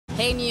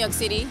Hey, New York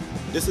City.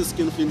 This is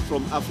Skinflint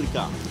from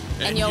Africa.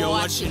 And you're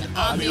watching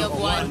Army of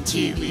One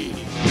TV.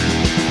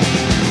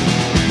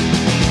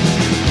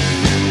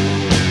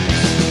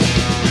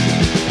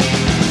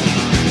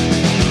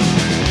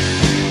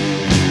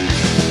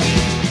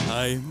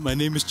 Hi, my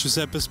name is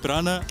Giuseppe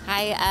Sprana.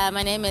 Hi,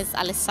 my name is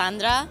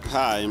Alessandra.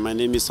 Hi, my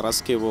name is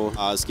Raskevo.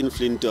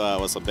 Skinflint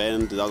was a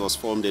band that was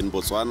formed in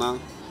Botswana,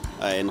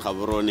 in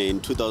Gaborone in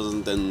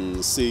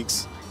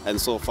 2006. And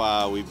so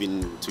far we've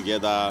been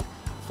together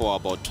for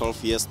about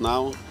 12 years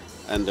now.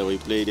 And we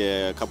played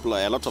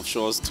a lot of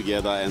shows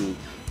together. And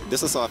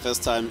this is our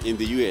first time in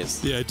the US.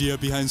 The idea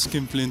behind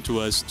Skinflint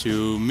was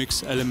to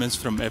mix elements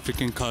from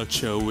African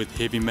culture with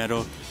heavy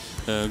metal.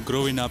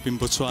 Growing up in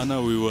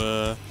Botswana, we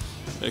were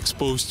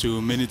exposed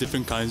to many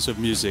different kinds of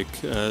music,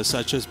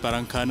 such as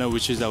Barankana,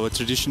 which is our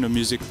traditional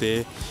music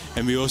there,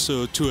 and we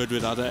also toured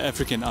with other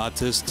African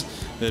artists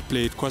that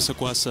played kwasa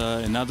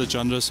kwasa and other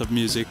genres of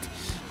music,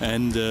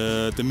 and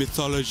the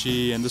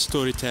mythology and the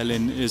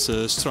storytelling is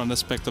a strong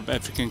aspect of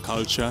African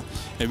culture,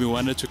 and we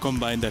wanted to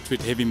combine that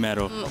with heavy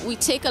metal. We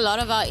take a lot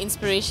of our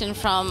inspiration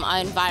from our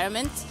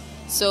environment.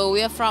 So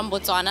we are from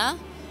Botswana,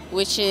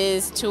 which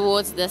is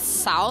towards the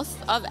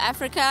south of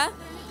Africa,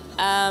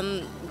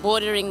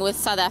 bordering with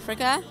South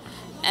Africa.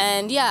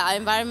 And yeah, our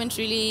environment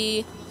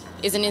really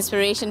is an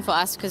inspiration for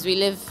us because we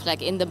live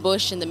like in the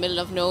bush in the middle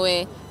of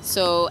nowhere.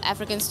 So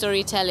African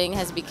storytelling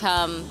has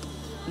become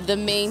the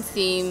main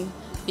theme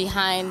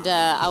behind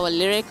our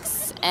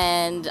lyrics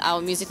and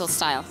our musical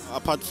style.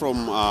 Apart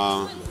from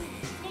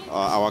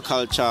our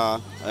culture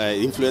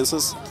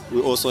influences,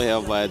 we also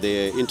have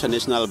the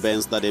international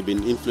bands that have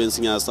been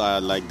influencing us,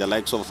 like the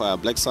likes of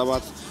Black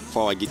Sabbath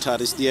for our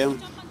guitarist here,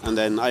 and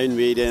then Iron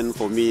Maiden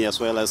for me as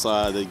well as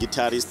the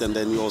guitarist, and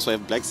then we also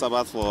have Black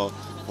Sabbath for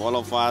all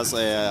of us.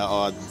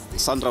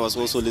 Sandra was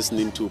also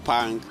listening to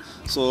punk,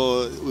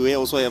 so we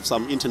also have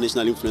some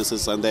international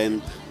influences, and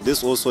then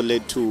this also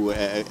led to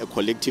a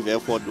collective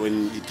effort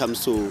when it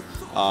comes to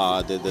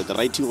the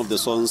writing of the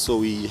songs. So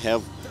we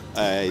have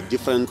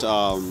different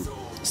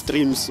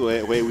streams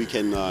where we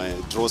can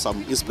draw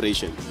some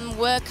inspiration.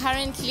 We're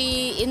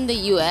currently in the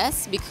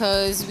US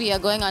because we are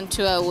going on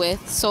tour with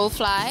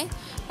Soulfly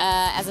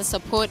as a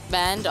support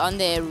band on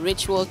their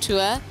Ritual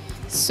tour.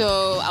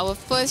 So our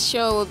first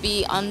show will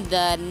be on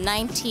the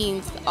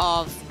 19th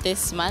of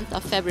this month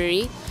of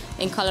February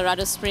in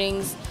Colorado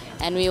Springs,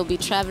 and we will be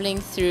traveling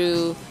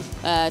through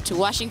to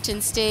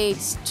Washington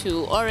State,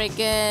 to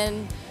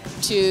Oregon,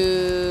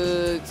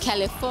 to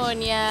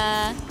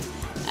California.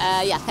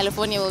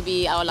 California will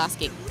be our last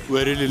gig.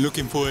 We're really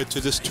looking forward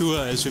to this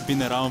tour as we've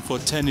been around for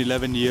 10,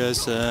 11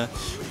 years.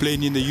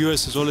 Playing in the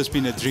US has always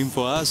been a dream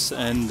for us,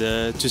 and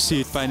to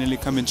see it finally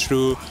coming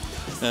true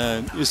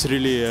is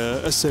really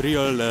a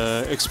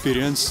surreal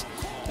experience.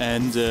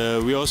 And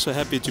we're also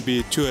happy to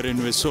be touring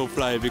with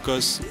Soulfly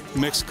because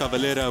Max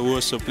Cavalera, who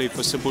also played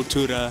for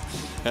Sepultura,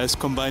 has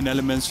combined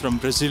elements from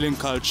Brazilian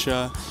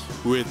culture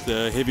with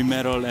heavy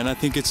metal, and I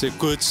think it's a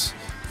good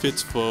fit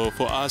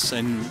for us,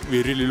 and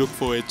we really look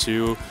forward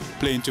to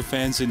playing to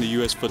fans in the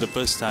US for the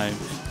first time.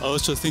 I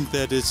also think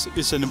that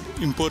it's an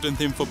important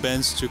thing for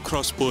bands to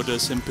cross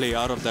borders and play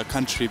out of their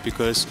country,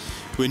 because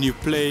when you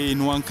play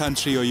in one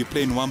country or you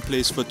play in one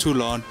place for too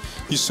long,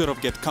 you sort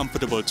of get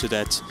comfortable to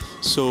that.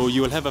 So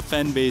you will have a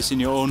fan base in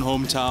your own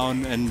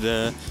hometown, and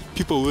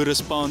people will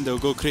respond, they'll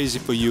go crazy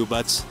for you,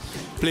 but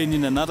playing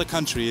in another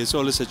country is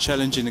always a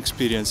challenging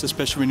experience,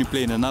 especially when you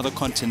play in another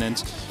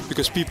continent,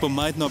 because people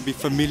might not be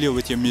familiar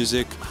with your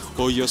music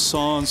or your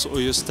songs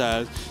or your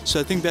style. So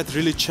I think that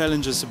really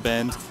challenges a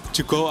band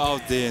to go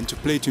out there and to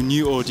play to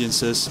new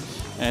audiences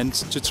and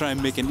to try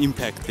and make an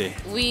impact there.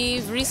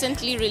 We've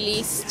recently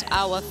released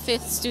our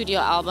 5th studio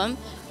album,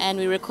 and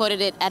we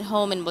recorded it at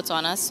home in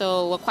Botswana,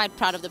 so we're quite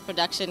proud of the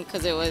production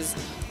because it was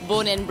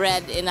born and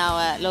bred in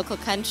our local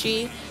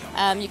country.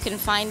 You can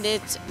find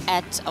it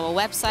at our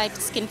website,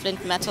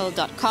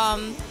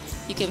 skinflintmetal.com.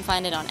 You can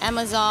find it on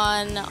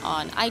Amazon,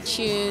 on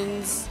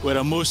iTunes. What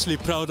I'm mostly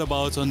proud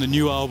about on the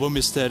new album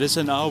is that it's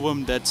an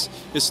album that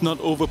is not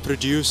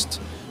overproduced.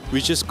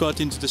 We just got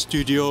into the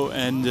studio,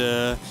 and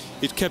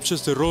it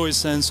captures the raw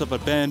essence of a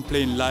band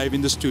playing live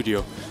in the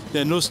studio.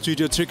 There are no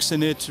studio tricks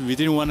in it. We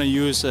didn't want to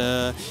use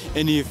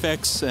any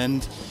effects,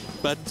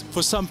 but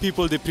for some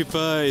people they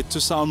prefer it to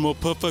sound more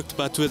perfect.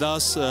 But with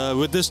us,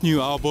 with this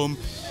new album,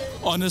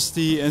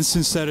 honesty and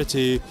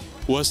sincerity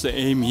was the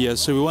aim here.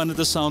 So we wanted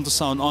the sound to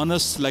sound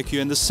honest, like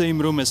you're in the same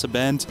room as a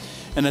band.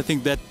 And I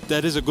think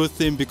that is a good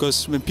thing,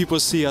 because when people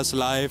see us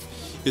live,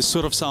 it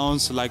sort of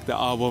sounds like the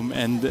album,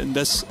 and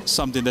that's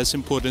something that's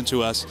important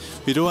to us.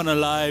 We don't want to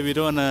lie, we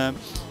don't want to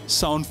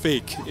sound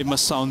fake, it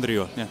must sound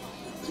real. Yeah.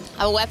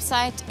 Our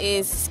website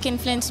is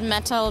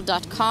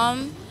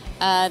skinflintmetal.com.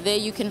 There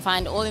you can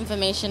find all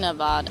information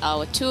about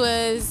our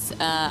tours,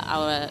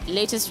 our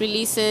latest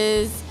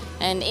releases,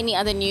 and any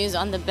other news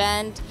on the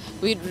band.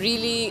 We'd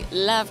really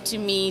love to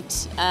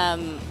meet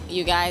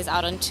you guys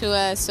out on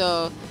tour.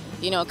 So,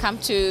 you know, come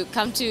to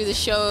the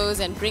shows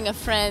and bring a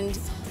friend.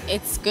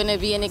 It's gonna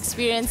be an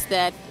experience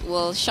that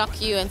will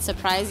shock you and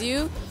surprise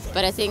you.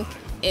 But I think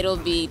it'll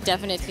be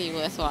definitely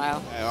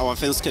worthwhile. Our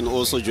fans can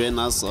also join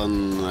us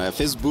on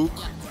Facebook.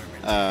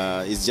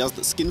 It's just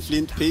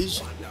Skinflint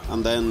page.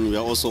 And then we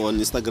are also on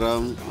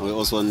Instagram, we're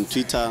also on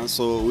Twitter.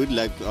 So we'd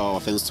like our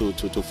fans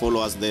to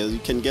follow us there. You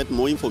can get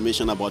more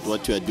information about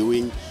what we are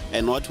doing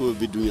and what we'll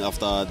be doing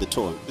after the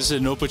tour. This is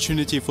an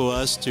opportunity for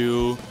us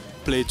to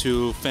play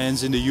to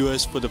fans in the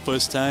US for the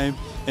first time,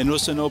 and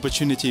also an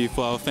opportunity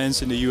for our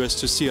fans in the US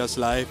to see us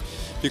live,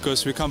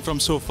 because we come from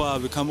so far.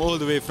 We come all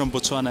the way from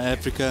Botswana,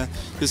 Africa.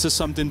 This is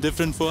something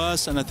different for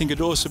us, and I think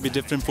it'll also be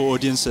different for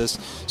audiences.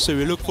 So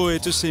we look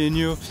forward to seeing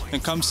you,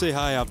 and come say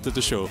hi after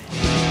the show.